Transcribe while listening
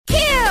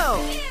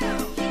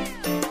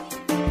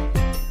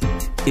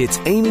It's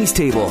Amy's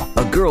Table,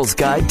 a girl's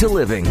guide to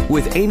living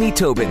with Amy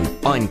Tobin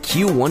on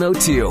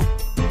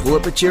Q102. Pull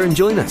up a chair and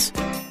join us.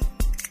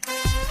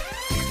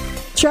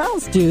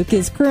 Charles Duque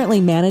is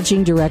currently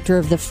managing director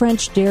of the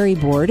French Dairy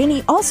Board, and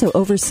he also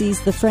oversees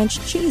the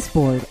French Cheese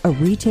Board, a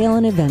retail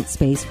and event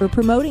space for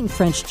promoting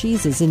French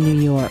cheeses in New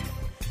York.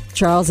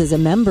 Charles is a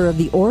member of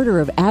the Order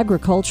of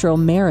Agricultural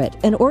Merit,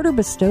 an order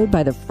bestowed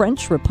by the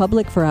French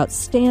Republic for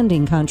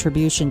outstanding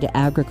contribution to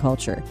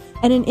agriculture,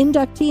 and an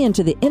inductee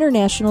into the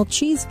International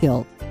Cheese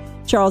Guild.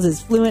 Charles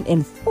is fluent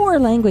in 4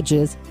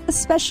 languages,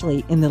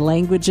 especially in the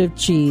language of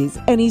cheese,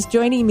 and he's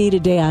joining me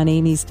today on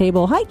Amy's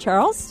Table. Hi,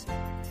 Charles.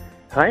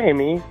 Hi,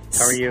 Amy.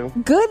 How are you?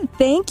 Good,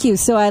 thank you.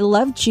 So I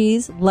love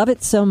cheese, love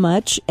it so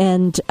much,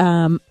 and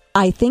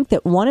I think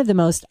that one of the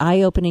most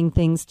eye-opening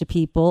things to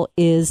people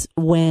is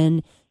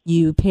when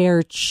you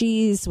pair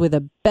cheese with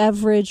a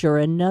beverage or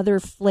another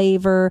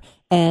flavor,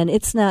 and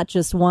it's not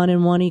just 1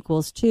 and 1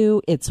 equals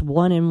 2, it's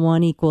 1 and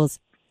 1 equals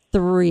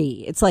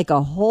 3. It's like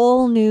a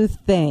whole new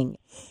thing.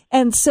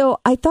 And so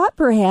I thought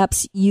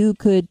perhaps you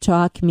could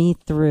talk me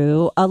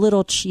through a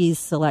little cheese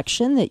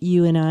selection that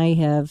you and I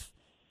have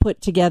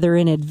put together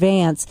in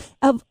advance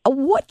of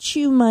what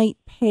you might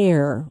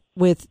pair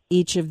with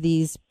each of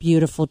these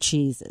beautiful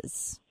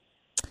cheeses.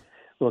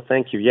 Well,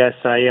 thank you. Yes,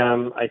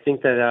 I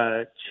think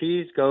that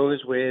cheese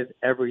goes with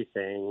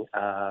everything,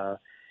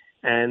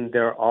 and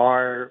there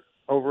are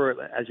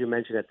as you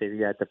mentioned, at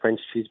the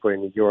French Cheese Board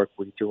in New York,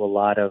 we do a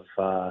lot of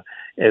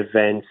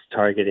events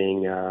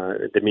targeting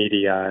the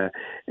media,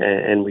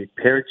 and we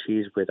pair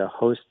cheese with a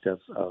host of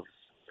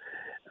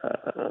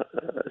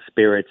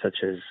spirits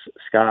such as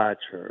Scotch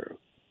or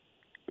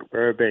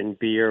bourbon,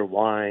 beer,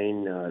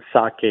 wine,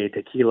 sake,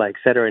 tequila,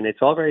 etc. And it's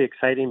all very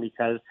exciting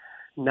because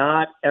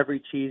not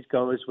every cheese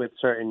goes with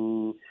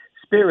certain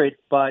spirit,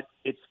 but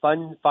it's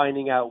fun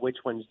finding out which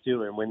ones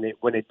do. And when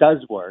it does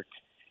work,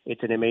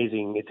 it's an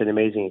amazing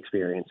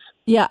experience.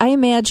 Yeah, I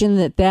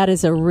imagine that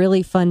is a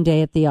really fun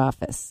day at the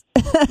office.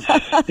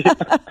 I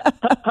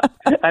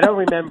don't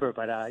remember,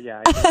 but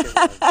yeah. I think it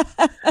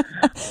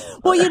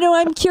was. Well,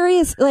 I'm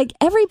curious. Like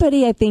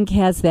everybody, I think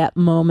has that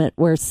moment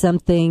where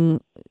something,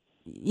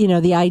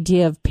 the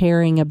idea of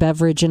pairing a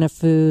beverage and a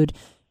food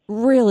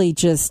really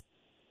just.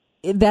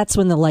 That's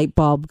when the light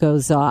bulb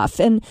goes off.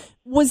 And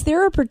was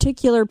there a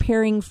particular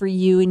pairing for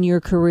you in your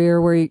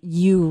career where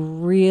you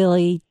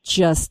really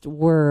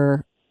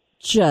were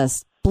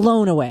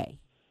blown away?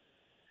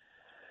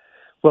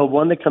 Well,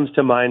 one that comes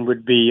to mind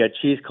would be a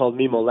cheese called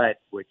mimolette,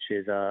 which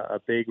is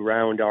a big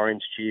round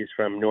orange cheese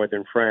from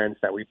northern France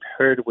that we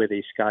paired with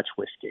a Scotch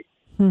whiskey.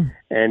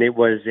 And it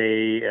was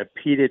a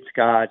peated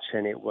Scotch,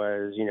 and it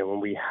was, when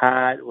we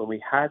had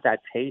that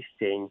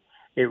tasting,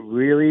 it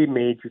really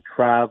made you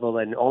travel,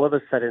 and all of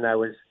a sudden I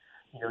was,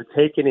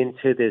 taken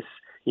into this,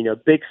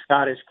 big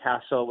Scottish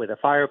castle with a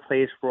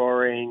fireplace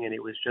roaring, and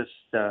it was just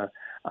a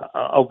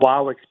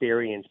wow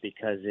experience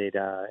because it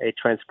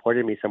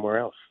transported me somewhere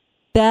else.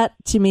 That,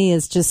 to me,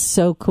 is just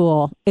so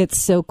cool. It's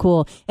so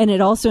cool. And it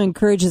also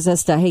encourages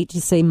us to, I hate to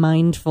say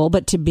mindful,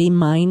 but to be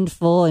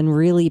mindful and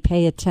really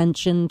pay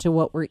attention to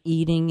what we're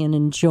eating and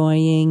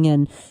enjoying.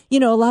 And,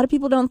 a lot of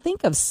people don't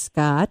think of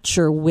Scotch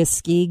or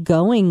whiskey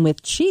going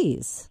with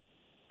cheese.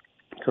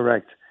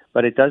 Correct.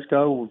 But it does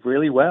go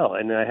really well.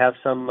 And I have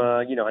some,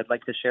 I'd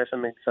like to share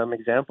some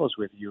examples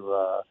with you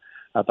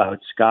about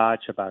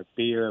Scotch, about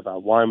beer,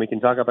 about wine. We can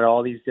talk about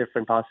all these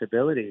different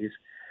possibilities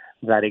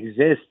that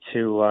exist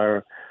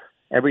to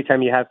every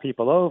time you have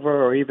people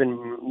over, or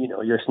even,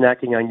 you're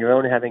snacking on your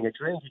own, having a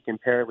drink, you can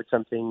pair it with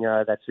something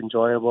that's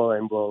enjoyable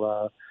and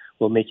will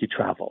make you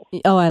travel.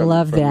 Oh, I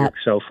love that.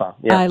 Your sofa.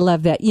 Yeah. I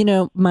love that.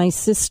 My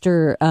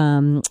sister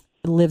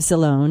lives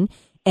alone.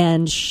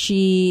 And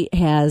she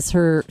has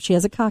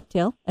a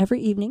cocktail every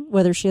evening,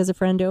 whether she has a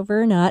friend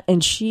over or not,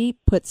 and she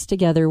puts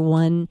together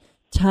one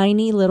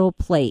tiny little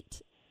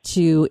plate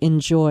to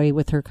enjoy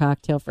with her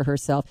cocktail for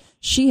herself.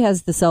 She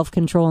has the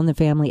self-control in the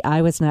family.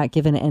 I was not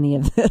given any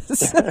of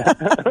this.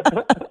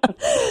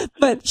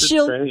 But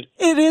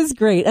it is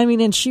great. I mean,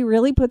 and she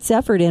really puts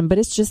effort in, but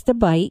it's just a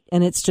bite,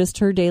 and it's just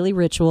her daily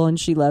ritual, and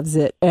she loves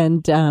it.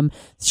 And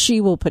she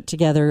will put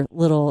together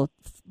little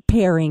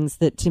pairings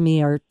that to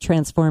me are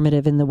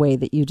transformative in the way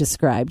that you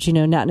described,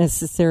 not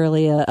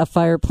necessarily a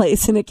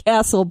fireplace in a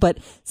castle, but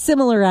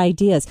similar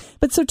ideas.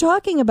 But so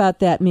talking about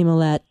that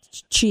mimolette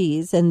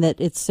cheese and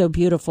that it's so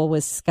beautiful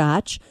with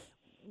Scotch,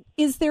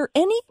 is there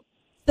any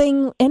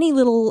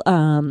little,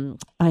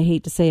 I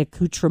hate to say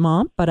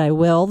accoutrement, but I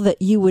will,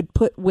 that you would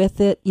put with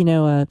it,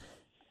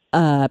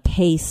 a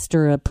paste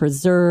or a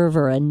preserve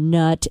or a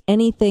nut,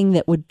 anything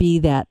that would be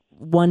that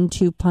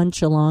 1-2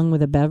 punch along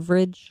with a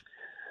beverage?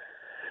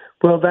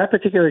 Well, that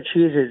particular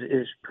cheese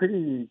is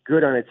pretty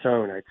good on its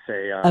own, I'd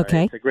say.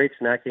 Okay. It's a great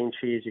snacking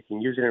cheese. You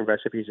can use it in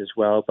recipes as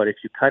well. But if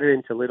you cut it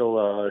into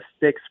little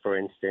sticks, for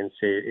instance,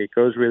 it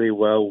goes really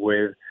well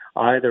with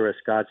either a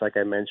Scotch, like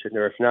I mentioned,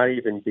 or if not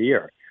even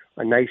beer.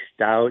 A nice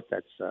stout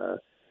that's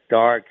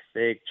dark,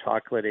 thick,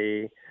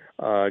 chocolatey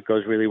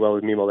goes really well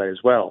with mimolette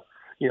as well.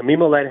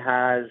 Mimolette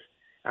has,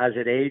 as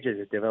it ages,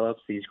 it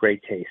develops these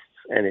great tastes.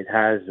 And it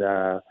has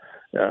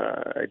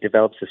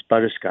develops this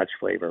butterscotch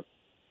flavor,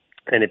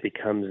 and it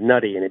becomes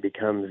nutty, and it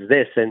becomes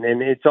this, and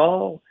it's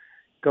all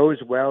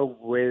goes well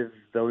with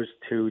those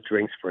two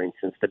drinks, for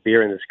instance, the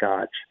beer and the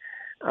scotch.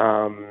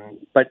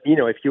 But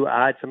if you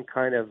add some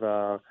kind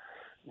of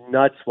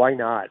nuts, why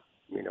not?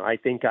 I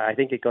think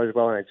it goes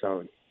well on its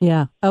own.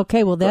 Yeah.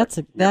 Okay. Well,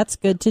 that's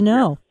good to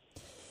know.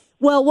 Yeah.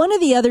 Well, one of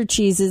the other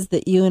cheeses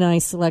that you and I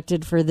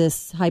selected for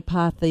this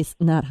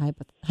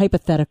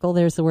hypothetical,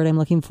 there's the word I'm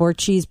looking for,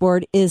 cheese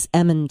board, is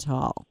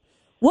Emmental.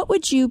 What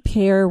would you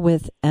pair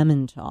with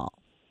Emmental?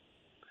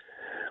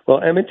 Well,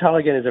 Emmental,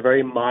 again, is a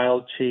very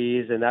mild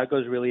cheese, and that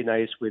goes really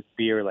nice with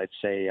beer, let's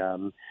say.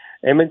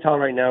 Emmental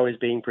right now is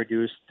being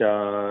produced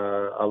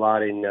a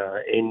lot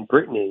in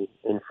Brittany,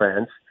 in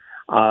France.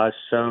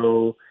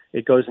 So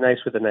it goes nice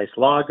with a nice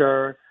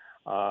lager,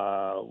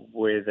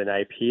 with an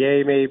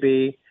IPA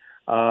maybe.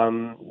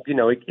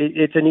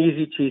 It's an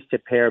easy cheese to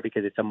pair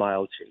because it's a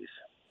mild cheese.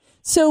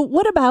 So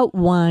what about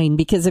wine?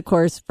 Because, of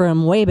course,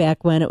 from way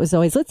back when, it was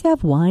always, let's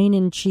have wine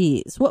and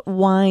cheese. What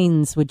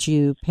wines would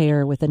you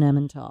pair with an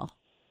Emmental?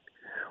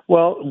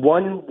 Well,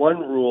 one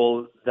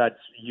rule that's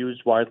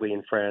used widely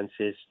in France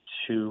is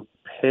to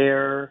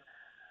pair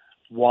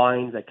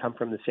wines that come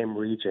from the same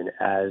region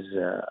as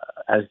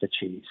the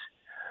cheese.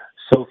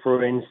 So,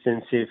 for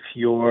instance, if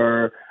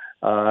you're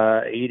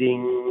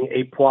eating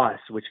a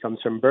Poisse, which comes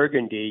from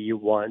Burgundy, you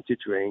want to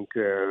drink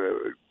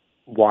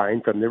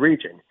wine from the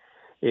region.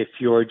 If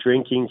you're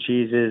drinking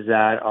cheeses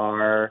that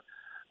are,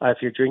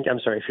 if you're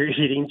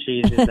eating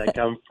cheeses that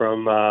come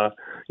from,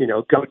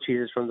 goat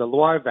cheeses from the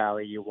Loire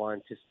Valley, you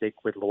want to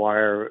stick with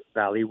Loire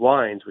Valley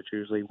wines, which are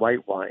usually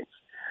white wines.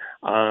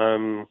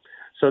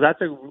 So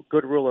that's a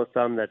good rule of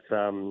thumb that's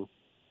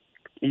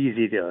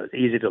easy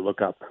to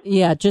look up.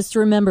 Yeah, just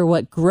remember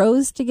what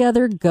grows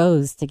together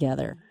goes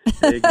together.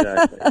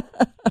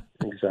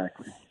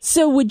 Exactly.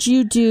 So would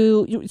you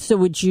do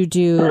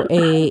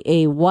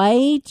a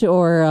white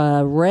or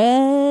a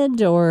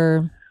red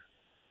or?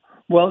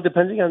 Well,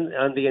 depending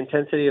on the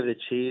intensity of the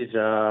cheese,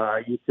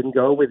 you can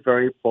go with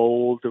very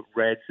bold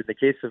reds. In the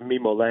case of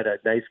Mimolette, a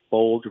nice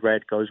bold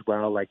red goes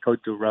well, like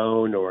Côte du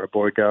Rhône or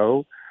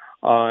Bordeaux.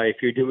 If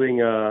you're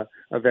doing a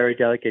very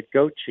delicate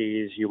goat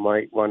cheese, you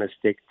might want to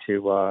stick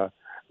to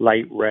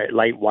light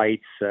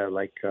whites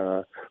like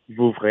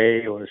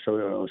Vouvray or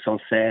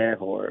Sancerre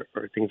or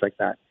things like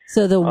that.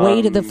 So the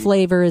weight of the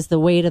flavor is the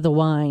weight of the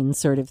wine,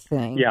 sort of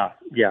thing. Yeah,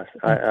 yes,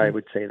 okay. I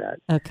would say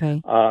that.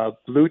 Okay.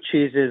 Blue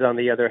cheeses, on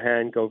the other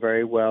hand, go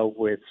very well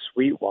with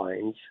sweet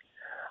wines.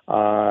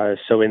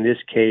 So in this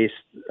case,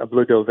 a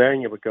Bleu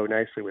d'Auvergne would go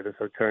nicely with a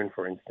Sauterne,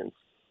 for instance,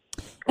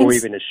 or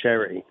even a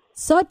sherry.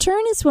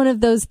 Sauterne is one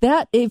of those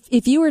that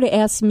if you were to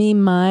ask me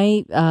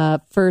my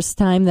first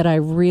time that I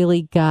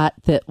really got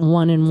that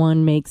 1 and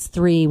 1 makes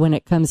 3 when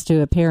it comes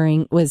to a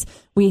pairing was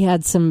we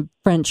had some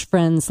French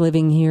friends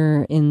living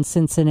here in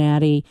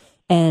Cincinnati,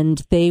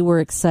 and they were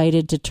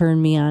excited to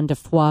turn me on to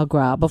foie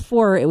gras.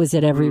 Before it was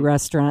at every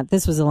restaurant.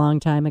 This was a long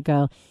time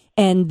ago.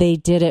 And they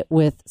did it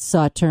with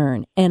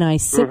Sauterne. And I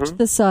sipped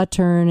the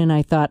Sauterne and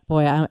I thought,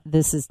 boy,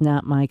 this is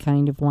not my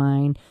kind of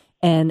wine.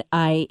 And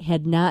I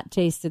had not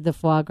tasted the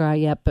foie gras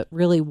yet, but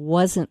really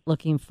wasn't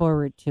looking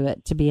forward to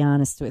it, to be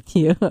honest with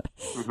you.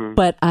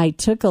 But I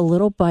took a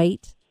little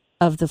bite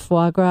of the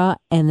foie gras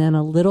and then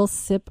a little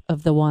sip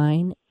of the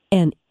wine,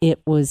 and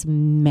it was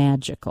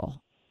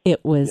magical.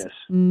 It was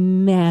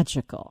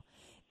magical.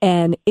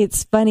 And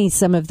it's funny,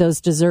 some of those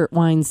dessert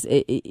wines,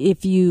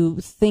 if you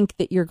think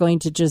that you're going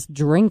to just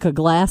drink a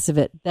glass of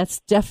it,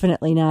 that's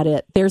definitely not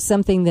it. There's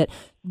something that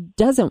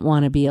doesn't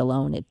want to be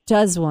alone. It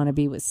does want to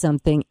be with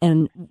something.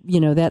 And,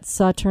 that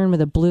Sauterne with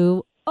a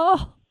blue,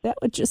 that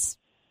would just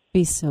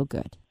be so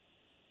good.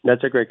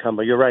 That's a great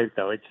combo. You're right,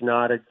 though. It's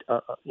not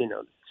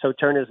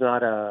Sauterne is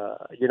not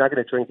you're not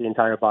going to drink the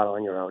entire bottle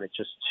on your own. It's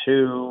just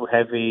too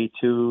heavy,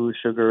 too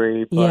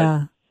sugary.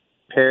 But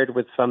paired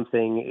with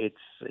something,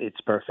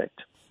 it's perfect.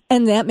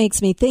 And that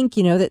makes me think,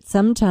 that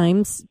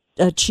sometimes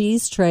a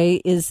cheese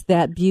tray is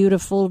that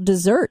beautiful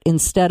dessert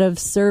instead of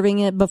serving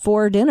it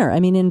before dinner. I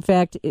mean, in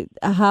fact,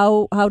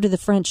 how do the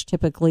French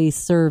typically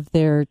serve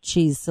their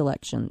cheese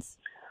selections?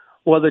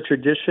 Well, the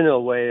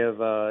traditional way of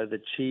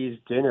the cheese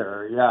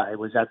dinner, it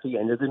was at the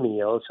end of the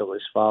meal. So it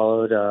was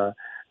followed,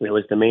 it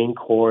was the main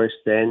course,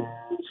 then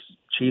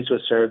cheese was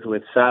served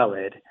with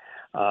salad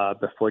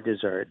before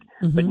dessert.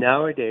 But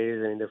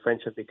nowadays, the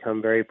French have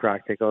become very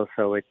practical,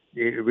 so it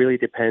really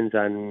depends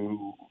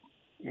on,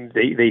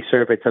 they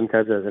serve it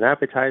sometimes as an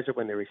appetizer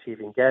when they're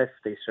receiving guests,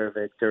 they serve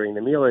it during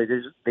the meal,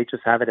 they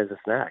just have it as a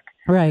snack.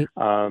 Right.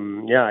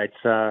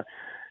 It's,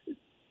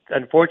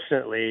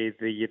 unfortunately,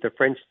 the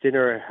French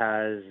dinner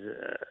has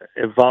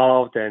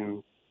evolved,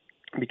 and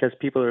because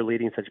people are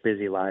leading such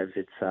busy lives,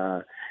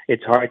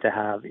 it's hard to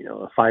have,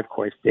 a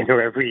 5-course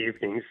dinner every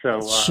evening. So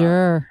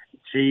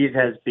cheese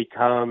has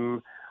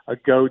become a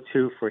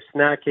go-to for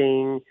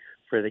snacking,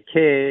 for the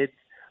kids,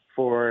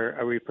 for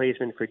a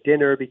replacement for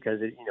dinner because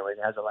it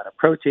has a lot of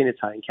protein, it's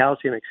high in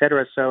calcium,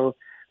 etc. So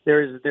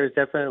it's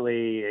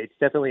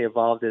definitely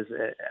evolved as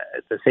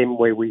the same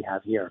way we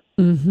have here.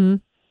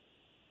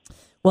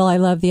 Well, I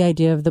love the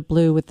idea of the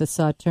blue with the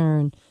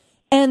sauterne.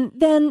 And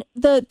then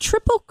the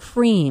triple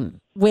cream,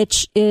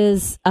 which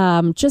is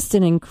just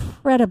an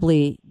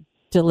incredibly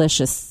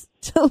delicious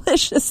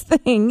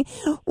thing.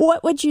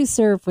 What would you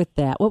serve with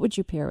that? What would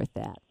you pair with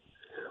that?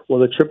 Well,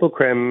 the triple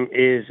creme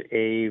is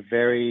a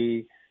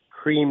very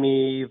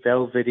creamy,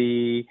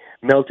 velvety,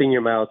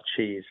 melt-in-your-mouth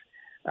cheese.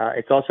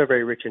 It's also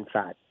very rich in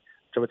fat.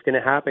 So what's going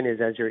to happen is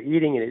as you're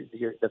eating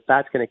it, the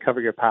fat's going to cover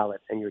your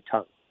palate and your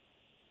tongue.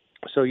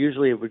 So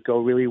usually it would go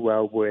really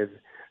well with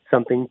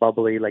something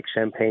bubbly like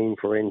champagne,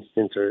 for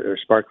instance, or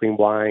sparkling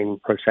wine,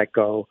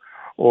 Prosecco,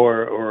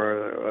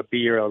 or a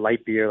beer, a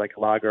light beer like a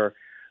lager.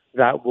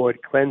 That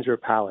would cleanse your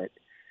palate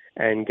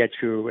and get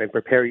you and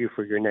prepare you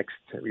for your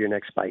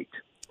next bite.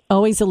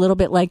 Always a little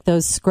bit like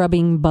those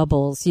scrubbing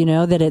bubbles,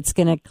 that it's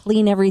going to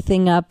clean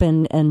everything up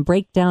and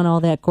break down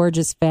all that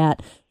gorgeous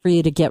fat for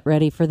you to get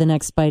ready for the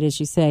next bite, as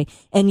you say.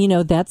 And,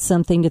 that's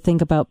something to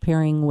think about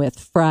pairing with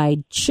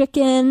fried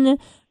chicken,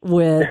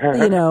 with,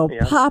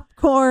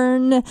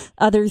 popcorn,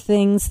 other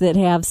things that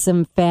have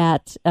some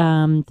fat,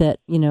 that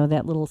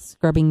little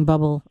scrubbing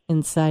bubble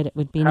inside it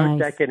would be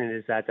nice. How decadent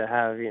is that to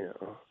have,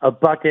 a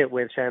bucket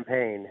with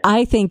champagne?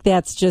 I think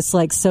that's just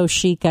like so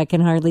chic, I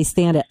can hardly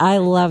stand it. I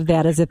love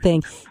that as a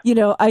thing.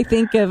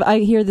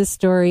 I hear the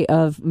story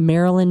of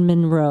Marilyn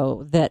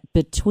Monroe that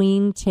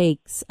between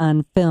takes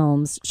on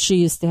films, she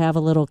used to have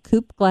a little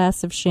coupe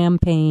glass of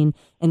champagne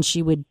and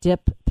she would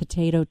dip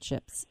potato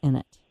chips in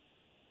it.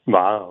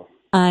 Wow.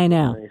 I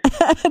know.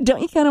 Nice.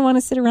 Don't you kind of want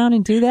to sit around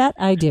and do that?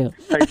 I do.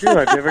 I do.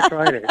 I've never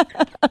tried it.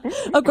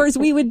 Of course,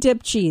 we would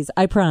dip cheese.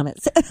 I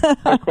promise.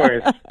 Of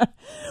course.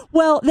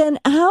 Well, then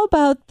how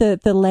about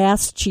the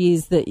last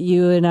cheese that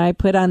you and I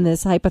put on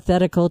this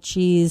hypothetical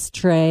cheese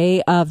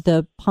tray of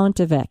the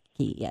Pontivec?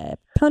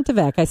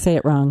 Pontivec, I say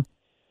it wrong.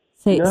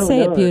 Say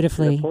it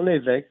beautifully. The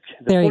Pontivec.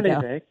 There you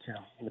go.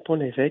 The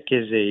Pontivec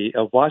is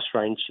a wash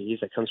rind cheese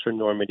that comes from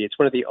Normandy. It's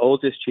one of the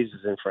oldest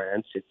cheeses in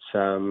France.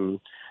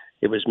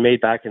 It was made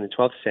back in the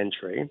 12th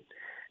century,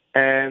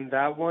 and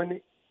that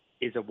one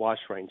is a wash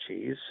rind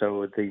cheese.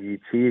 So the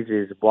cheese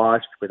is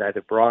washed with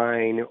either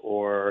brine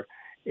or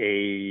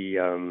a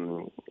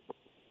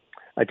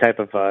type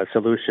of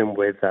solution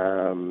with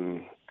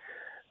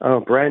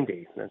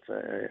brandy.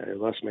 I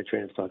lost my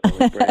train of thought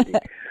with brandy.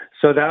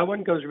 So that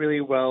one goes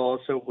really well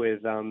also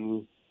with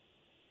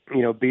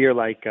beer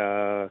like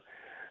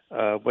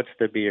what's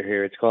the beer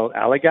here? It's called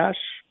Allagash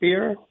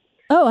beer.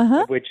 Oh,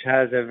 uh-huh. Which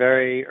has a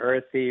very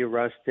earthy,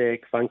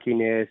 rustic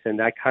funkiness, and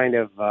that kind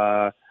of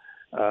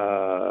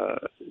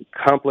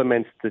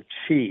complements the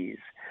cheese.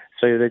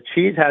 So the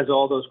cheese has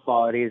all those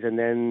qualities, and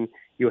then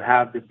you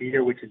have the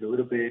beer, which is a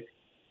little bit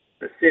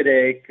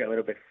acidic, a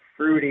little bit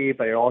fruity,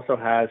 but it also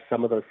has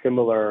some of those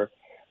similar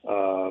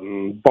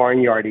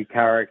barnyardy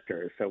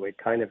characters. So it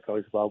kind of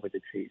goes well with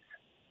the cheese.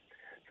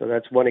 So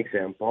that's one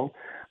example.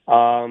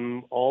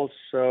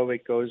 Also,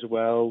 it goes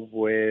well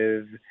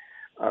with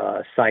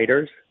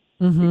ciders.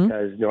 Mm-hmm.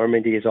 Because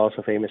Normandy is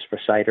also famous for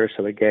cider.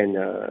 So again,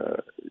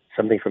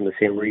 something from the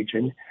same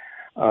region.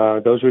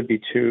 Those would be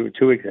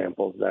two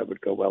examples that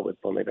would go well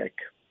with Pontivec.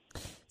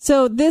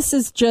 So this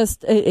is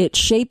just, it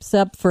shapes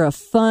up for a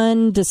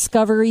fun,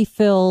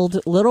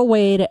 discovery-filled little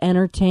way to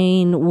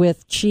entertain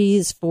with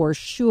cheese for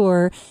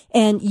sure.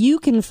 And you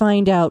can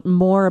find out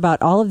more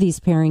about all of these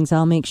pairings.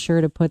 I'll make sure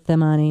to put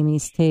them on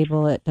Amy's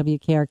table at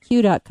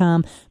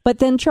WKRQ.com. But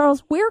then,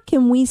 Charles, where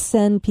can we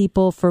send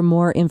people for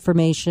more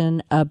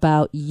information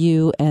about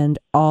you and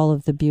all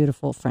of the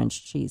beautiful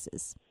French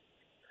cheeses?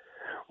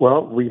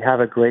 Well, we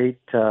have a great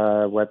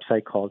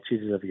website called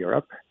Cheeses of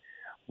Europe,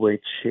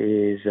 which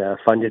is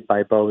funded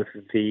by both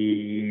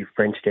the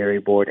French Dairy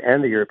Board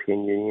and the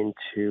European Union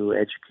to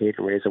educate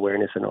and raise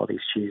awareness on all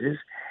these cheeses.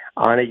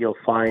 On it, you'll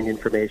find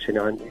information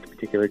on each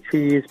particular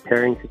cheese,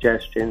 pairing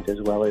suggestions, as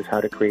well as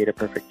how to create a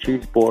perfect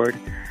cheese board.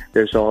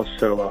 There's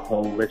also a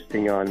whole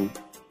listing on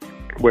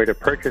where to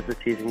purchase the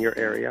cheese in your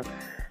area,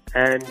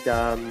 and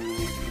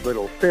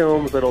little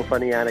films, little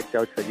funny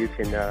anecdotes that you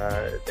can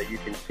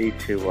see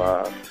to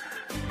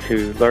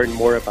learn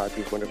more about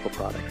these wonderful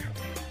products.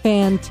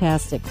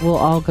 Fantastic. We'll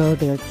all go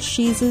there.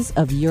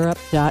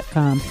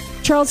 Cheesesofeurope.com.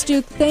 Charles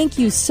Duque, thank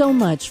you so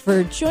much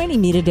for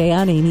joining me today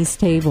on Amy's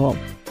Table.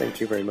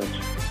 Thank you very much.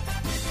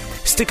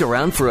 Stick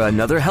around for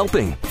another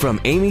helping from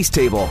Amy's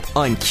Table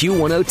on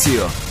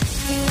Q102.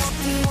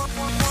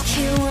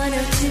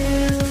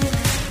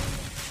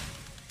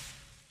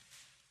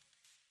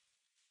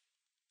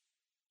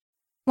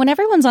 When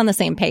everyone's on the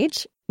same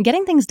page,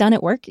 getting things done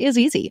at work is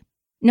easy.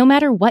 No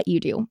matter what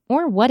you do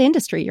or what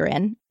industry you're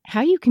in,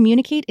 how you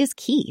communicate is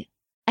key.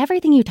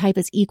 Everything you type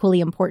is equally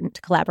important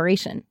to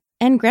collaboration,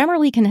 and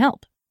Grammarly can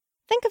help.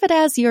 Think of it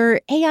as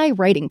your AI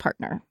writing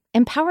partner,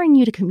 empowering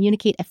you to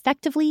communicate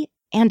effectively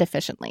and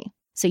efficiently,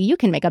 so you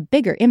can make a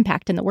bigger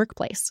impact in the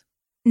workplace.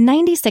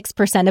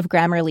 96% of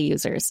Grammarly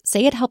users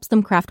say it helps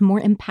them craft more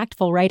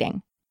impactful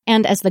writing.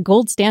 And as the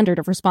gold standard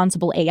of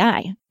responsible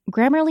AI,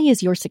 Grammarly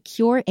is your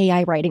secure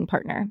AI writing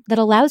partner that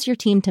allows your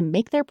team to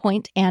make their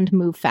point and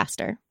move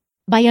faster.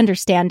 By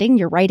understanding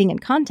your writing and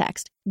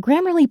context,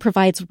 Grammarly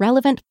provides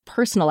relevant,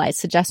 personalized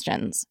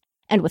suggestions.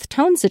 And with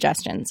tone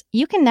suggestions,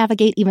 you can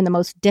navigate even the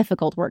most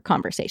difficult work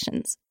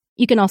conversations.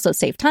 You can also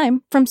save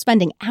time from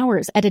spending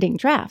hours editing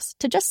drafts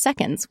to just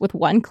seconds with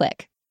one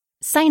click.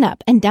 Sign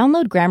up and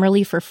download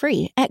Grammarly for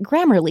free at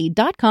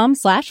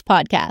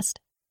grammarly.com/podcast.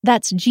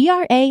 That's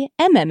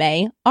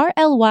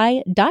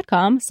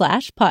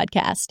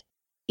GRAMMARLY.com/podcast.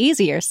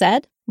 Easier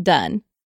said, done.